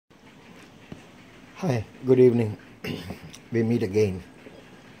Hi, good evening. We meet again.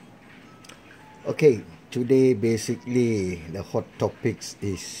 Okay, today basically the hot topics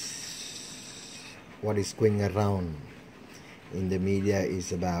is what is going around in the media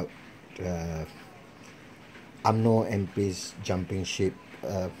is about UMNO MPs jumping ship.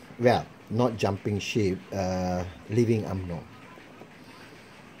 Well, not jumping ship, leaving UMNO.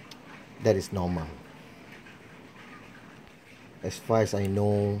 That is normal. As far as I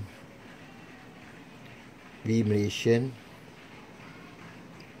know, we Malaysian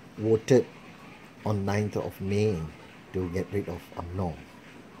voted on 9th of May to get rid of UMNO.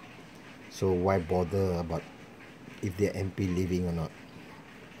 So why bother about if they're MP leaving or not?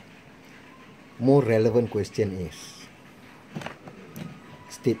 More relevant question is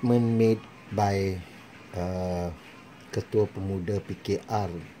statement made by Ketua Pemuda PKR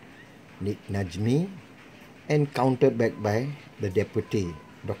Nik Najmi and countered back by the Deputy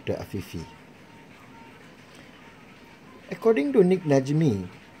Dr Afifi. According to Nik Najmi,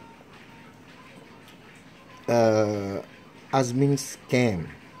 Azmin's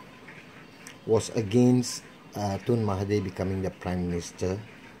camp was against Tun Mahathir becoming the Prime Minister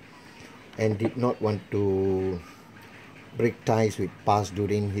and did not want to break ties with PAS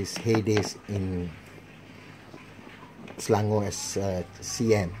during his heydays in Selangor as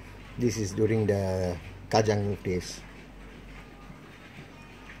CM. This is during the Kajang days.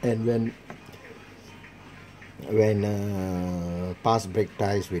 And when PAS break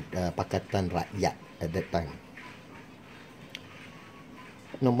ties with Pakatan Rakyat at that time.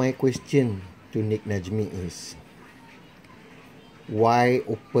 Now my question to Nik Najmi is, why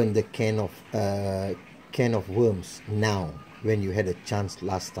open the can of worms now when you had a chance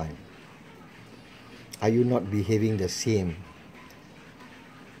last time? Are you not behaving the same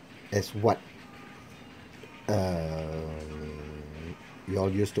as what you all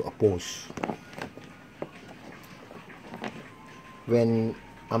used to oppose? When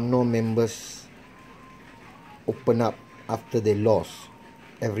UMNO members open up after they lost,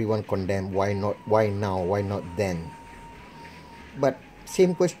 everyone condemned. Why not? Why now? Why not then? But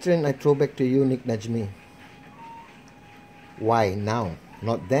same question I throw back to you, Nik Najmi. Why now?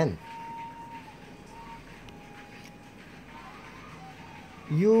 Not then.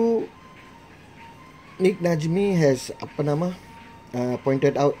 You, Nik Najmi has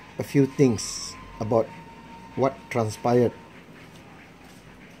pointed out a few things about what transpired,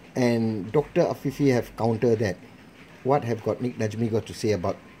 and Dr Afifi have countered that. What have got Nik Najmi got to say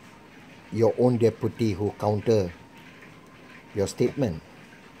about your own deputy who counter your statement?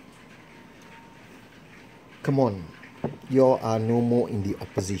 Come on, you all are no more in the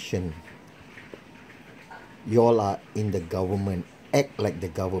opposition. You all are in the government. Act like the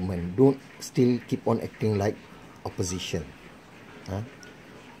government. Don't still keep on acting like opposition.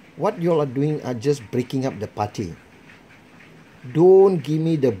 What you all are doing are just breaking up the party. Don't give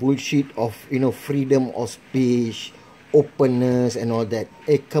me the bullshit of freedom of speech, openness and all that.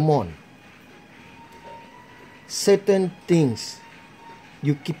 Hey, come on. Certain things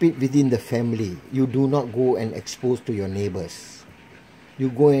you keep it within the family. You do not go and expose to your neighbors.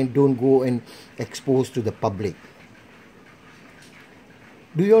 You don't go and expose to the public.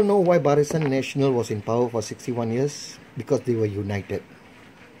 Do you all know why Barisan Nasional was in power for 61 years? Because they were united.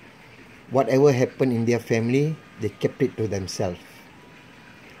 Whatever happened in their family, they kept it to themselves.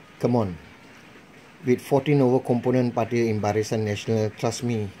 Come on. With 14 over component party in Barisan Nasional, trust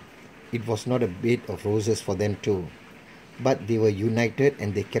me, it was not a bed of roses for them too. But they were united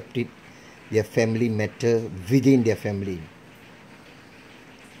and they kept it, their family matter within their family.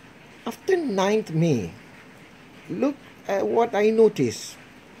 After 9th May, look at what I noticed.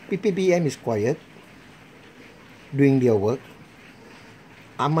 PPBM is quiet, doing their work.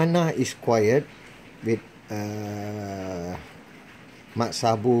 Amanah is quiet, with Mak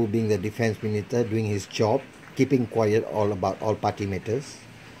Sabu being the defense minister, doing his job, keeping quiet about all party matters.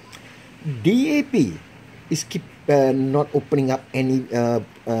 DAP is not opening up any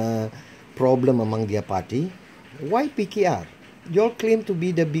problem among their party. Why PKR? You all claim to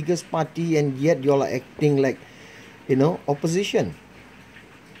be the biggest party and yet you all are acting like, opposition.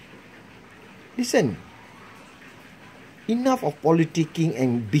 Listen, enough of politicking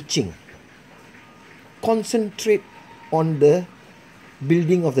and bitching. Concentrate on the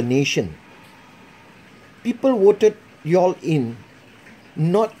building of the nation. People voted you all in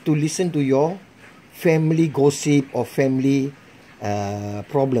not to listen to your family gossip or family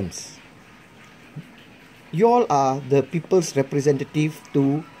problems. You all are the people's representative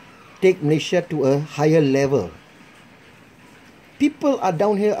to take Malaysia to a higher level. People are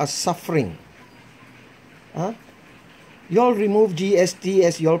down here are suffering. Y'all remove GST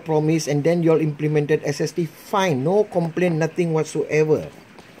as y'all promised, and then y'all implemented SST. Fine, no complaint, nothing whatsoever.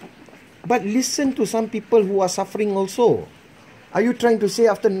 But listen to some people who are suffering also. Are you trying to say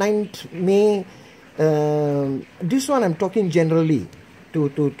after 9th May, this one I'm talking generally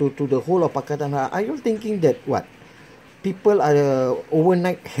to the whole of Pakatan Harapan. Are you thinking that what? People are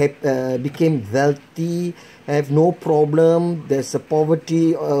overnight became wealthy, have no problem. There's a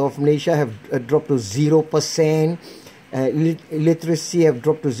poverty of Malaysia have dropped to 0%. Illiteracy have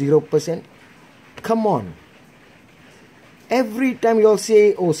dropped to 0%. Come on. Every time you all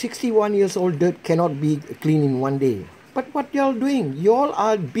say, oh, 61 years old dirt cannot be clean in one day. But what y'all doing? Y'all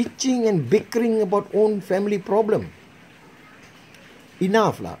are bitching and bickering about own family problem.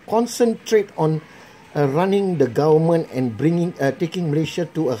 Enough lah. Concentrate on running the government and taking Malaysia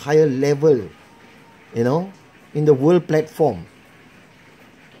to a higher level, you know, in the world platform.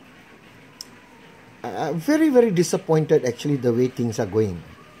 Very, very disappointed actually the way things are going.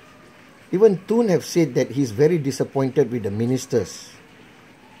 Even Tun have said that he's very disappointed with the ministers.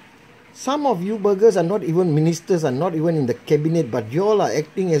 Some of you burgers are not even ministers, are not even in the cabinet, but y'all are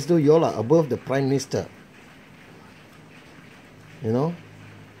acting as though y'all are above the Prime Minister. You know?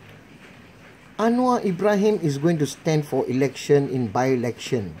 Anwar Ibrahim is going to stand for election in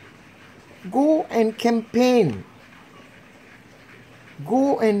by-election. Go and campaign.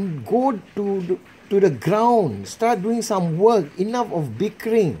 Go to the ground. Start doing some work. Enough of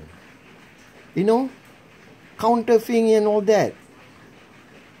bickering. You know, counterfeiting and all that.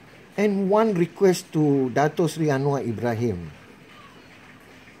 And one request to Dato Sri Anwar Ibrahim.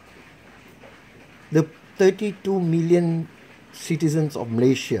 The 32 million citizens of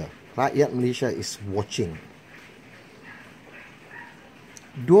Malaysia, Rakyat Malaysia is watching.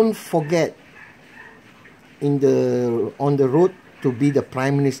 Don't forget, on the road to be the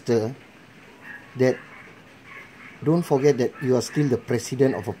Prime Minister, that don't forget that you are still the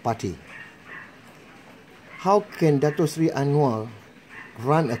president of a party. How can Dato Sri Anwar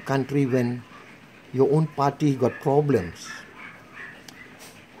run a country when your own party got problems?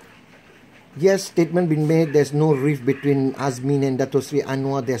 Yes, statement been made, there's no rift between Azmin and Dato Sri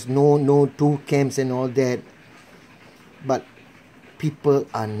Anwar, there's no two camps and all that. But people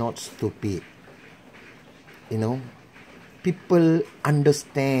are not stupid. You know, people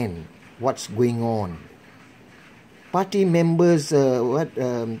understand what's going on. Party members,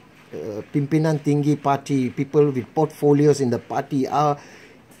 Pimpinan Tinggi Party, people with portfolios in the party are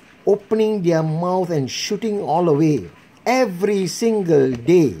opening their mouth and shooting all away every single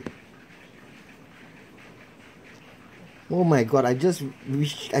day. Oh my God, I just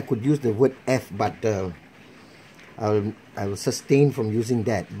wish I could use the word F, but I will sustain from using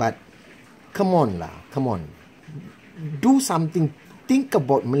that. But come on lah, come on. Do something. Think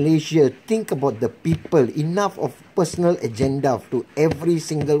about Malaysia. Think about the people. Enough of personal agenda to every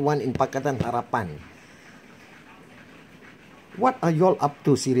single one in Pakatan Harapan. What are y'all up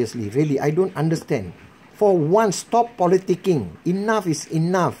to seriously? Really, I don't understand. For once, stop politicking. Enough is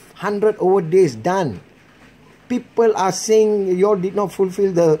enough. 100 over days done. People are saying y'all did not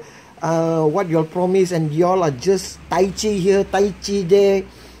fulfill the what y'all promised, and y'all are just tai chi here, tai chi there,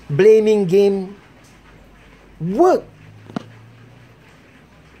 blaming game. Work.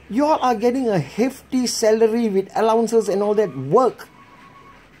 Y'all are getting a hefty salary with allowances and all that. Work.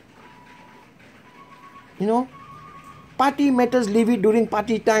 You know, party matters, leave it during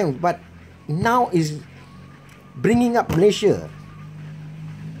party time. But now is bringing up Malaysia.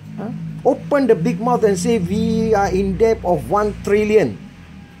 Huh? Open the big mouth and say we are in debt of 1 trillion.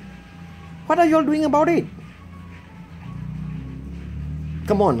 What are y'all doing about it?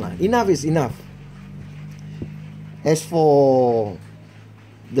 Come on, enough is enough. As for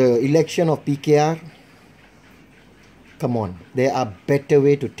the election of PKR, come on, there are better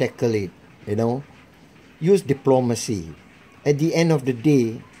way to tackle it, you know. Use diplomacy. At the end of the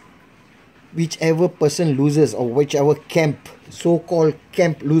day, whichever person loses or whichever camp, so-called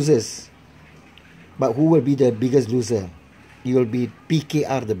camp loses, but who will be the biggest loser? It will be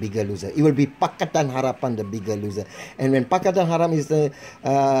PKR the bigger loser. It will be Pakatan Harapan the bigger loser. And when Pakatan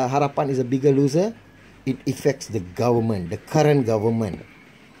Harapan is a bigger loser, it affects the government, the current government.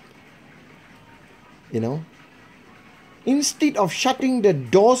 You know, instead of shutting the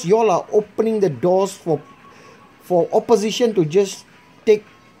doors, y'all are opening the doors for opposition to just take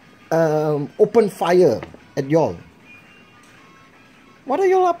open fire at y'all. What are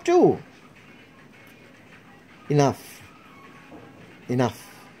y'all up to? Enough. Enough.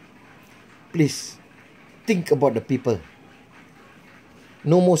 Please think about the people.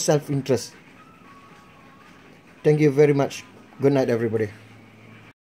 No more self-interest. Thank you very much. Good night, everybody.